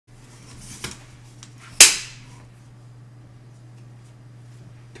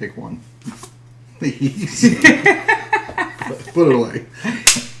Take one. Easy. Put it away.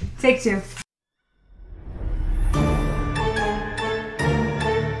 Take two.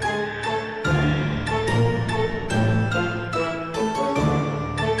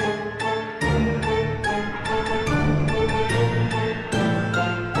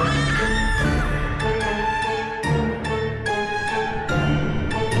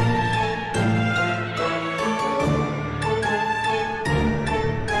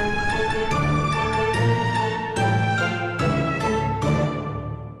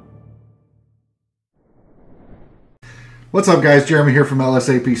 What's up, guys? Jeremy here from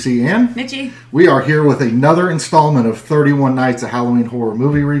LSAPC and Mitchie. We are here with another installment of 31 Nights of Halloween Horror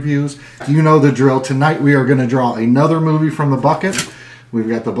Movie Reviews. You know the drill. Tonight we are going to draw another movie from the bucket. We've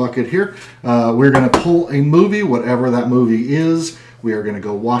got the bucket here. We're going to pull a movie, whatever that movie is. We are going to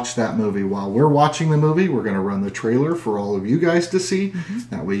go watch that movie. While we're watching the movie, we're going to run the trailer for all of you guys to see.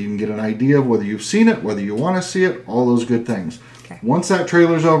 That way you can get an idea of whether you've seen it, whether you want to see it, all those good things. Once that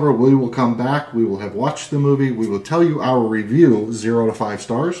trailer's over, we will come back. We will have watched the movie. We will tell you our review, 0 to 5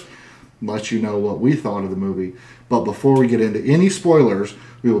 stars. Let you know what we thought of the movie. But before we get into any spoilers,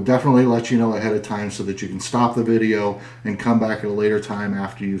 we will definitely let you know ahead of time so that you can stop the video and come back at a later time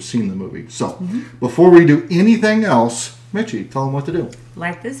after you've seen the movie. So, before we do anything else, Mitchie, tell them what to do.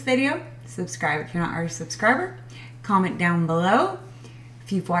 Like this video, subscribe if you're not already a subscriber, comment down below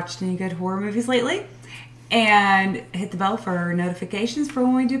if you've watched any good horror movies lately, and hit the bell for notifications for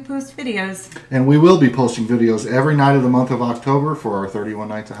when we do post videos. And we will be posting videos every night of the month of October for our 31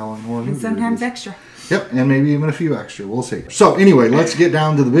 Nights of Halloween Horror Movie And sometimes reviews. Extra. Yep, and maybe even a few extra. We'll see. So anyway, let's get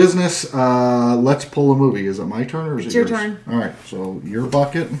down to the business. Let's pull a movie. Is it my turn or is it yours? Your turn. All right, so your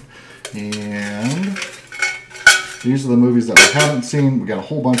bucket. And these are the movies that we haven't seen. We got a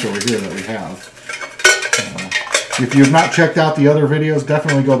whole bunch over here that we have. If you've not checked out the other videos,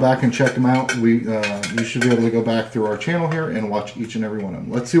 definitely go back and check them out. You should be able to go back through our channel here and watch each and every one of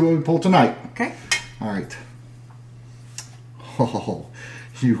them. Let's see what we pull tonight. Okay. All right. Oh,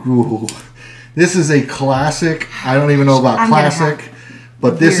 this is a classic. I don't even know about classic,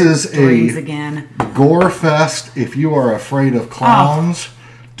 but this is a gore fest. If you are afraid of clowns,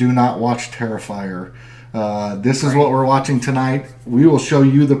 do not watch Terrifier. This is what we're watching tonight. We will show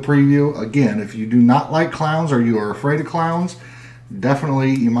you the preview. Again, if you do not like clowns or you are afraid of clowns,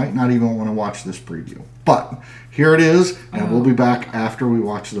 definitely you might not even want to watch this preview. But here it is, and we'll be back after we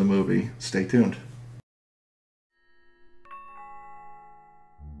watch the movie. Stay tuned.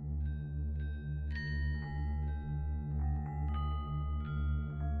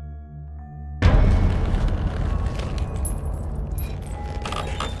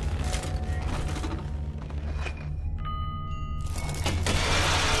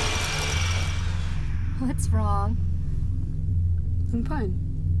 What's wrong? I'm fine.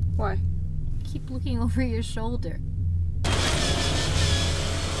 Why? Keep looking over your shoulder.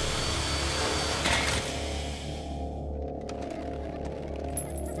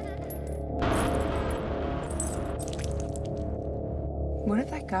 What if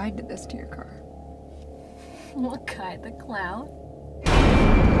that guy did this to your car? What guy? The clown?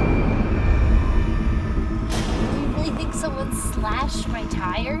 You really think someone slashed my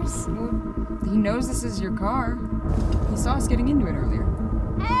tires? He knows this is your car. He saw us getting into it earlier.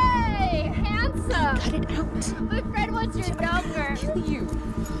 Hey, handsome! Cut it out. My friend wants your number. Kill you.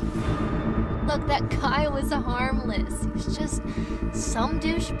 Look, that guy was harmless. He was just some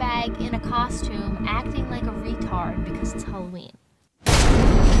douchebag in a costume acting like a retard because it's Halloween.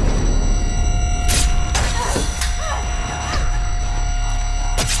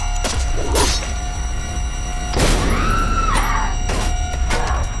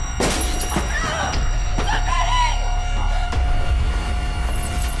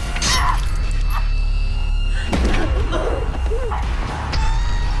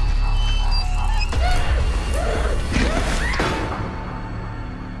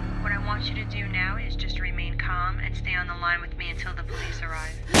 With me until the police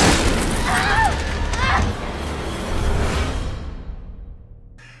arrive.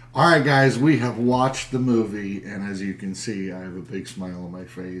 Alright guys, we have watched the movie, and as you can see, I have a big smile on my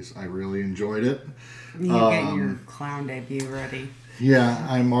face. I really enjoyed it. You get your clown debut ready. Yeah,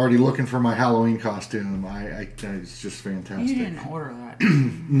 I'm already looking for my Halloween costume. It's just fantastic. You didn't order that.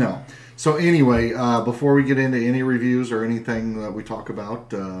 No. So anyway, before we get into any reviews or anything that we talk about,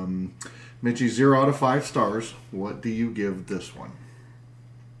 Mitchie, 0 out of 5 stars. What do you give this one?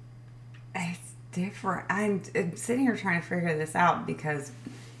 It's different. I'm sitting here trying to figure this out because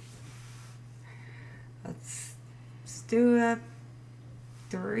let's do a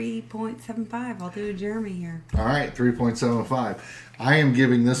 3.75. I'll do Jeremy here. All right, 3.75. I am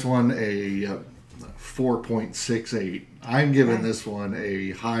giving this one a 4.68. I'm giving this one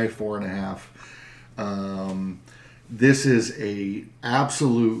a high 4.5. This is a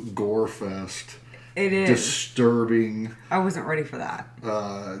absolute gore fest. It is disturbing. I wasn't ready for that.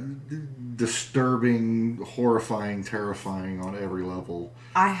 Disturbing, horrifying, terrifying on every level.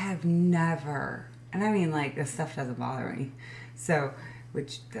 I have never, and I mean, like, this stuff doesn't bother me. So,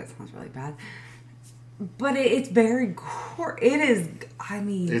 which that sounds really bad. But it's very gory. It is, I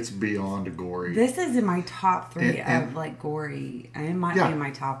mean... It's beyond gory. This is in my top 3 of, like, gory. It might be in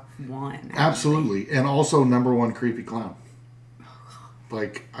my top 1. Actually. Absolutely. And also #1 creepy clown.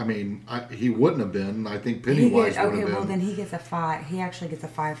 Like, I mean, he wouldn't have been. I think Pennywise would have been. Okay, well, then he gets a 5. He actually gets a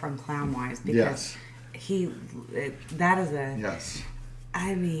 5 from Clownwise. Because that is a... Yes.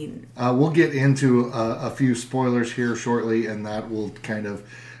 I mean... we'll get into a few spoilers here shortly, and that will kind of...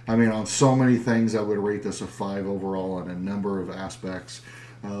 I mean, on so many things, I would rate this a 5 overall on a number of aspects.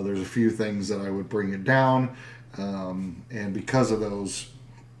 There's a few things that I would bring it down, and because of those,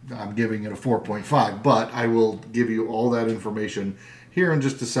 I'm giving it a 4.5. But I will give you all that information here in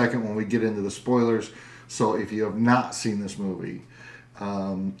just a second when we get into the spoilers. So if you have not seen this movie,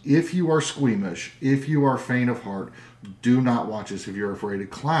 if you are squeamish, if you are faint of heart, do not watch this. If you're afraid of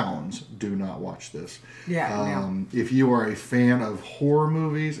clowns, do not watch this. Yeah. If you are a fan of horror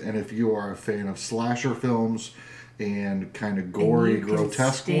movies, and if you are a fan of slasher films and kind of gory,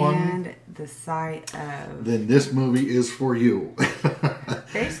 grotesque one, the sight of, then this movie is for you.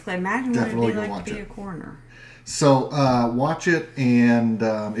 Basically, imagine what it'd be like to be a coroner. So watch it, and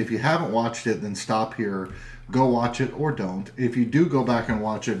if you haven't watched it, then stop here. Go watch it or don't. If you do go back and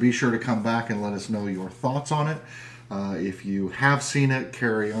watch it, be sure to come back and let us know your thoughts on it. If you have seen it,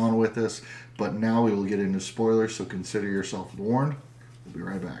 carry on with us. But now we will get into spoilers, so consider yourself warned. We'll be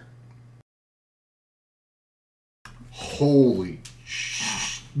right back. Holy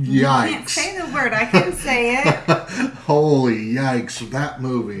yikes. You can't say the word. I can say it. Holy yikes. That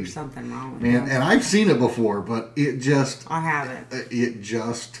movie. There's something wrong with it. it. And I've seen it before, but it just... I haven't. It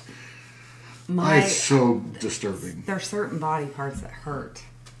just... It's so disturbing. There's certain body parts that hurt.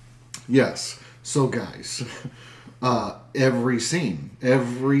 Yes. So, guys... every scene,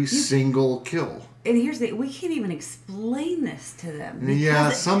 every single kill. And here's the we can't even explain this to them. Yeah,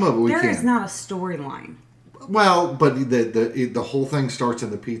 some of it we can. There is not a storyline. Well, but the whole thing starts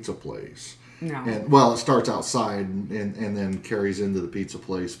in the pizza place. No. And it starts outside and then carries into the pizza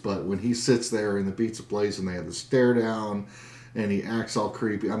place. But when he sits there in the pizza place and they have the stare down and he acts all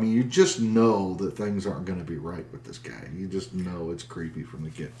creepy, I mean, you just know that things aren't going to be right with this guy. You just know it's creepy from the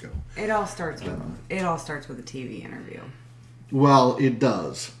get-go. It all starts with a TV interview. Well, it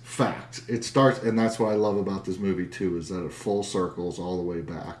does. Fact. It starts, and that's what I love about this movie too, is that it full circles all the way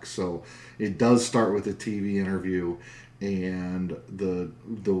back. So it does start with a TV interview, and the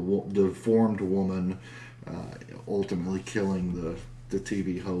deformed woman ultimately killing the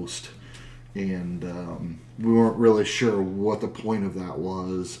TV host. And we weren't really sure what the point of that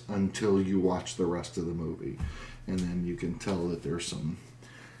was until you watch the rest of the movie. And then you can tell that there's some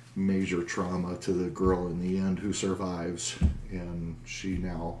major trauma to the girl in the end who survives. And she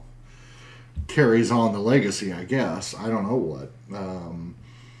now carries on the legacy, I guess. I don't know what.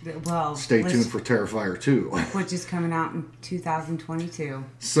 Well, stay tuned for Terrifier 2. Which is coming out in 2022.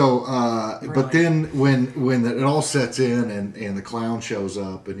 So, really? But then when it all sets in and the clown shows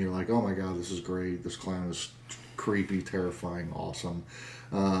up and you're like, oh my God, this is great. This clown is creepy, terrifying, awesome.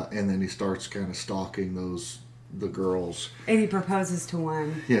 And then he starts kind of stalking the girls. And he proposes to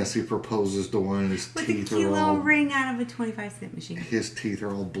one. Yes, he proposes to one. And his with teeth a cute are little all ring out of a 25-cent machine. His teeth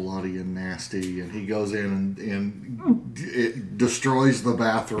are all bloody and nasty, and he goes in and it destroys the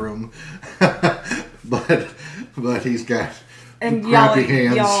bathroom. but he's got crappy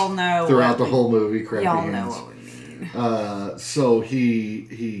hands y'all know throughout the whole movie. Crappy y'all hands. Know what we mean. So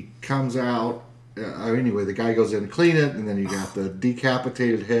he comes out. Anyway, the guy goes in to clean it, and then you got the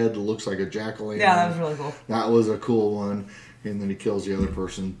decapitated head that looks like a jack-o'-lantern. Yeah, that was really cool. That was a cool one. And then he kills the other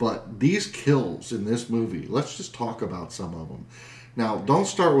person. But these kills in this movie, let's just talk about some of them. Now, don't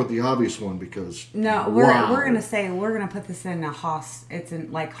start with the obvious one because we're gonna put this in a it's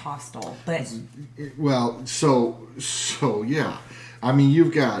in like Hostel, but so yeah. I mean,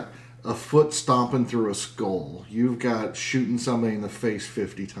 you've got a foot stomping through a skull. You've got shooting somebody in the face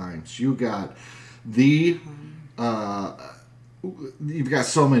 50 times. You got you've got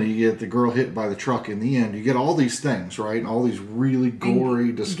so many. You get the girl hit by the truck in the end. You get all these things, right? And all these really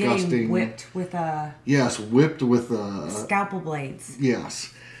gory, disgusting. Whipped with whipped with scalpel blades.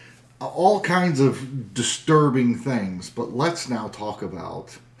 Yes. all kinds of disturbing things. But let's now talk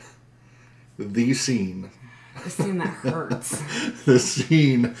about the scene. The scene that hurts. The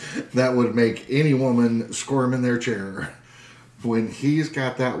scene that would make any woman squirm in their chair. When he's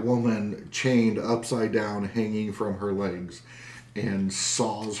got that woman chained upside down, hanging from her legs, and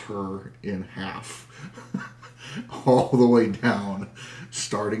saws her in half. All the way down,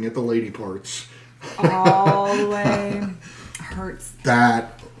 starting at the lady parts. All the way. Hurts.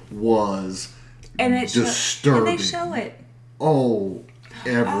 That was disturbing. And they show it. Oh,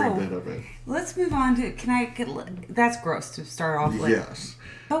 every bit of it. Let's move on to, that's gross to start off with. Yes.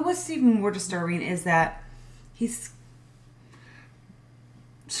 But what's even more disturbing is that he's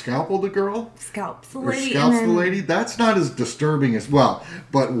scalpeled the girl? Scalps the Or lady. scalps the lady? That's not as disturbing as, well,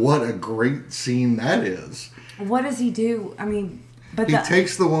 but what a great scene that is. What does he do? I mean, but he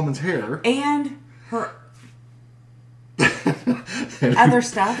takes the woman's hair. And her other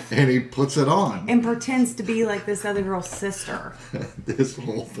stuff. And he puts it on. And pretends to be like this other girl's sister. This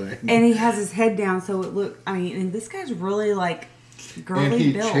whole thing. And he has his head down so it and this guy's really like girly and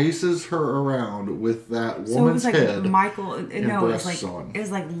he built. chases her around with that woman's so it was like head. Michael, no, it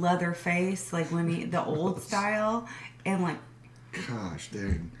was like leather face, like when the old style, and like, gosh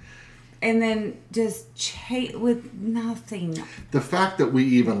dang. And then just with nothing. The fact that we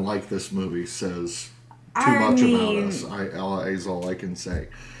even like this movie says too much about us. Is all I can say.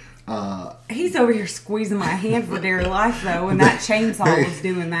 He's over here squeezing my hand for dear life though, when that chainsaw was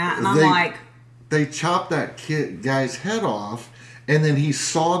doing that, and I'm like, they chopped that guy's head off. And then he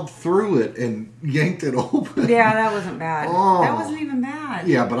sawed through it and yanked it open. Yeah, that wasn't bad. Oh. That wasn't even bad.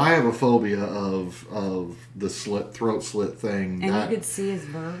 Yeah, but I have a phobia of the throat slit thing. And you could see his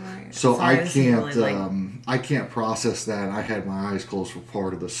vertebrae. So Sorry, I can't process that. I had my eyes closed for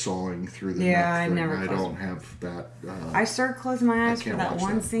part of the sawing through the neck I thing. never. I don't have that. I started closing my eyes for that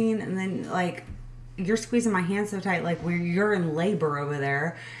one scene, and then like you're squeezing my hand so tight, like where you're in labor over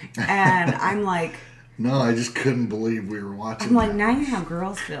there, and I'm like. No, I just couldn't believe we were watching. I'm like, now you know how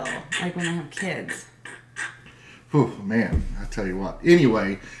girls feel, like when they have kids. Oh man, I tell you what.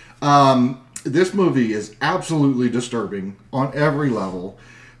 Anyway, this movie is absolutely disturbing on every level,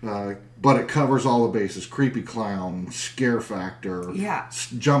 but it covers all the bases: creepy clown, scare factor,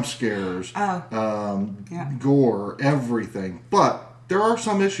 jump scares, gore, everything. But there are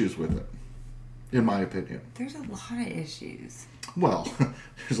some issues with it, in my opinion. There's a lot of issues. Well,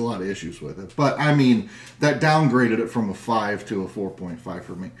 there's a lot of issues with it. But, I mean, that downgraded it from a 5 to a 4.5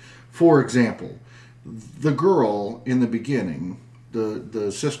 for me. For example, the girl in the beginning,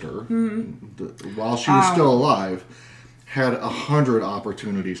 the sister, while she was still alive, had 100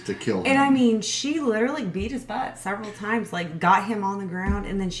 opportunities to kill him. And, I mean, she literally beat his butt several times. Like, got him on the ground,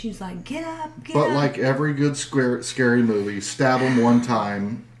 and then she was like, get up, get up. But like every good scary movie, stab him one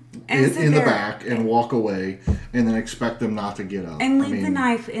time... in the back and walk away and then expect them not to get up. And leave the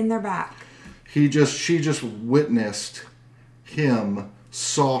knife in their back. She just witnessed him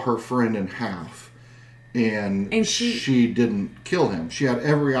saw her friend in half and she didn't kill him. She had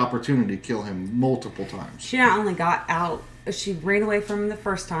every opportunity to kill him multiple times. She not only got out, she ran away from him the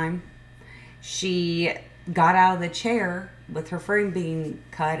first time. She got out of the chair with her friend being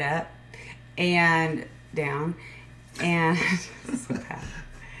cut up and down and so bad.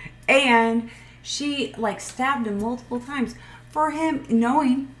 And she, like, stabbed him multiple times for him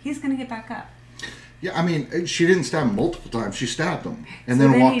knowing he's going to get back up. Yeah, I mean, she didn't stab him multiple times. She stabbed him and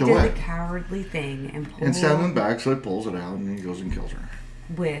then walked away. He did the cowardly thing and stabbed him back, so he pulls it out and then he goes and kills her.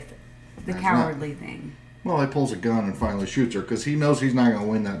 With the cowardly thing. Well, he pulls a gun and finally shoots her because he knows he's not going to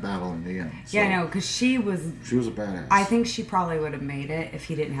win that battle in the end. So. Yeah, I know, because she was a badass. I think she probably would have made it if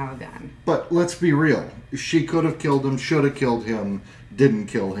he didn't have a gun. But let's be real. She could have killed him, should have killed him, didn't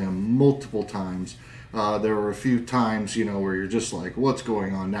kill him multiple times. There were a few times, where you're just like, what's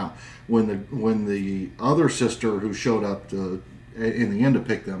going on now? When the other sister who showed up in the end to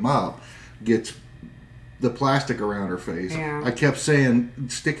pick them up gets the plastic around her face. Yeah. I kept saying,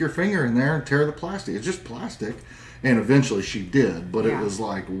 stick your finger in there and tear the plastic. It's just plastic. And eventually she did, but it was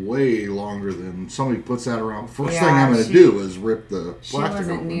like way longer than somebody puts that around. First thing I'm going to do is rip the plastic open. She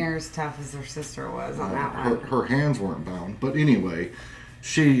wasn't near as tough as her sister was on that one. Her hands weren't bound. But anyway,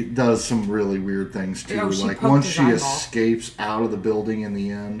 she does some really weird things too. Like once she escapes out of the building in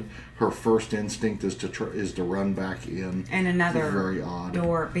the end, her first instinct is to run back in. And another very odd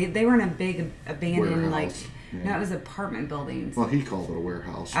door. They were in a big abandoned warehouse. No, it was apartment buildings. Well, he called it a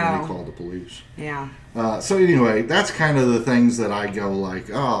warehouse when he called the police. Yeah. So anyway, that's kind of the things that I go like,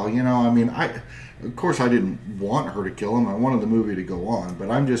 of course I didn't want her to kill him. I wanted the movie to go on. But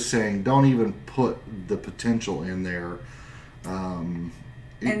I'm just saying, don't even put the potential in there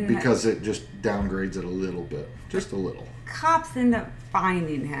because it just downgrades it a little bit. Just a little. Cops end up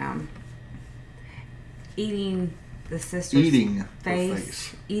finding him eating the sister's Eating face. the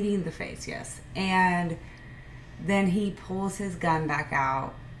face. Eating the face, yes. And then he pulls his gun back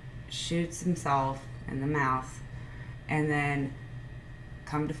out, shoots himself in the mouth, and then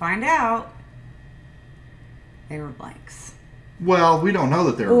come to find out they were blanks. Well, we don't know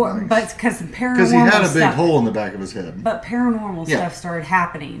that they were blanks. But because paranormal Because he had a big stuff, hole in the back of his head. But paranormal Yeah. stuff started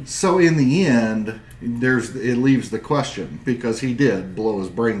happening. So in the end, it leaves the question, because he did blow his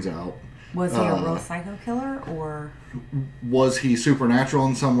brains out. Was he a real psycho killer, or Was he supernatural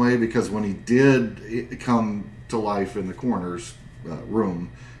in some way? Because when he did come to life in the coroner's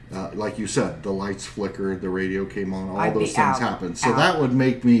room, like you said, the lights flickered, the radio came on, all I'd those be things out. happened. So that would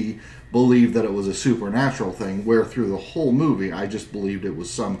make me believe that it was a supernatural thing, where through the whole movie, I just believed it was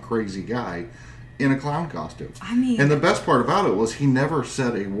some crazy guy in a clown costume. I mean, and the best part about it was he never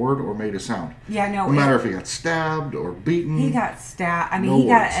said a word or made a sound. Yeah, no. No matter if he got stabbed or beaten. He got stabbed. I mean, No he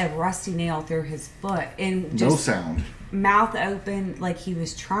got words. a rusty nail through his foot, and No just sound. mouth open, like he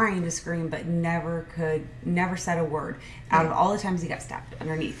was trying to scream, but never said a word. Out of all the times he got stabbed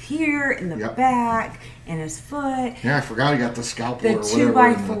underneath here, in the Yep. back, in his foot. Yeah, I forgot he got the scalpel The or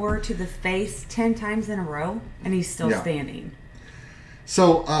whatever. 2x4 to the face 10 times in a row, and he's still Yeah. standing.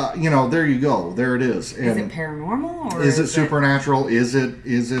 So, there you go. There it is. Is And it paranormal, or is it supernatural? Is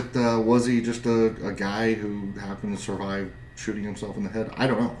it? Was he just a guy who happened to survive shooting himself in the head? I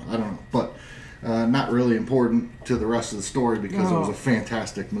don't know. But not really important to the rest of the story, because it was a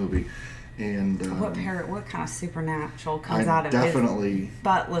fantastic movie. And What kind of supernatural comes out of definitely his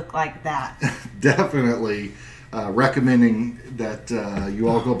butt look like that? definitely recommending that you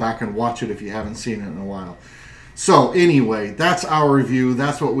all go back and watch it if you haven't seen it in a while. So anyway, that's our review.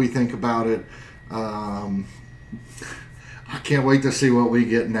 That's what we think about it. I can't wait to see what we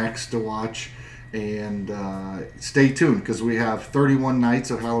get next to watch. And stay tuned, because we have 31 nights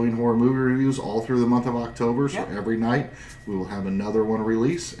of Halloween horror movie reviews all through the month of October. So every night we will have another one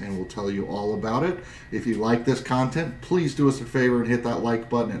release, and we'll tell you all about it. If you like this content, please do us a favor and hit that like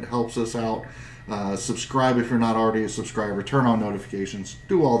button. It helps us out. Subscribe if you're not already a subscriber. Turn on notifications.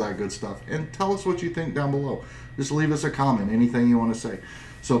 Do all that good stuff. And tell us what you think down below. Just leave us a comment, anything you want to say.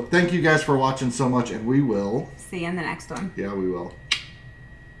 So thank you guys for watching so much, and we will See you in the next one. Yeah, we will.